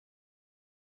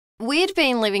We'd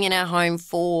been living in our home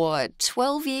for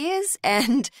 12 years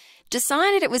and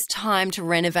decided it was time to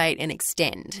renovate and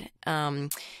extend.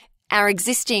 Our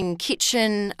existing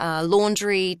kitchen,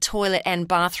 laundry, toilet and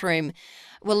bathroom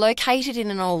were located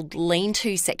in an old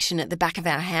lean-to section at the back of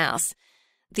our house.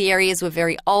 The areas were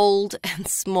very old and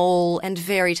small and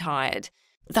very tired.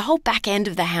 The whole back end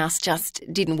of the house just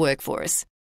didn't work for us.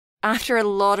 After a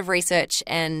lot of research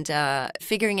and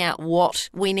figuring out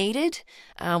what we needed,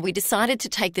 we decided to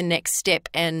take the next step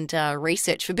and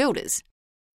research for builders.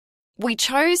 We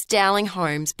chose Dowling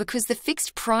Homes because the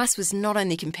fixed price was not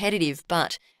only competitive,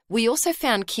 but we also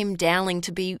found Kym Dowling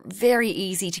to be very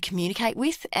easy to communicate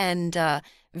with and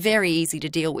very easy to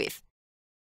deal with.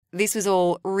 This was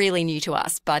all really new to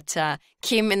us, but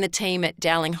Kym and the team at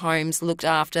Dowling Homes looked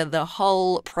after the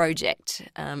whole project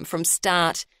from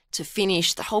start to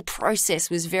finish. The whole process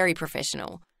was very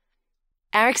professional.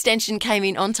 Our extension came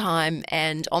in on time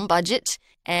and on budget,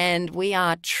 and we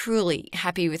are truly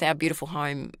happy with our beautiful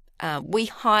home. We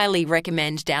highly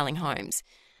recommend Dowling Homes.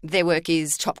 Their work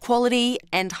is top quality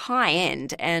and high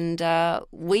end, and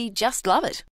we just love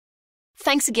it.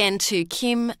 Thanks again to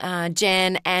Kym,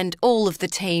 Jan, and all of the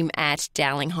team at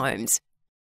Dowling Homes.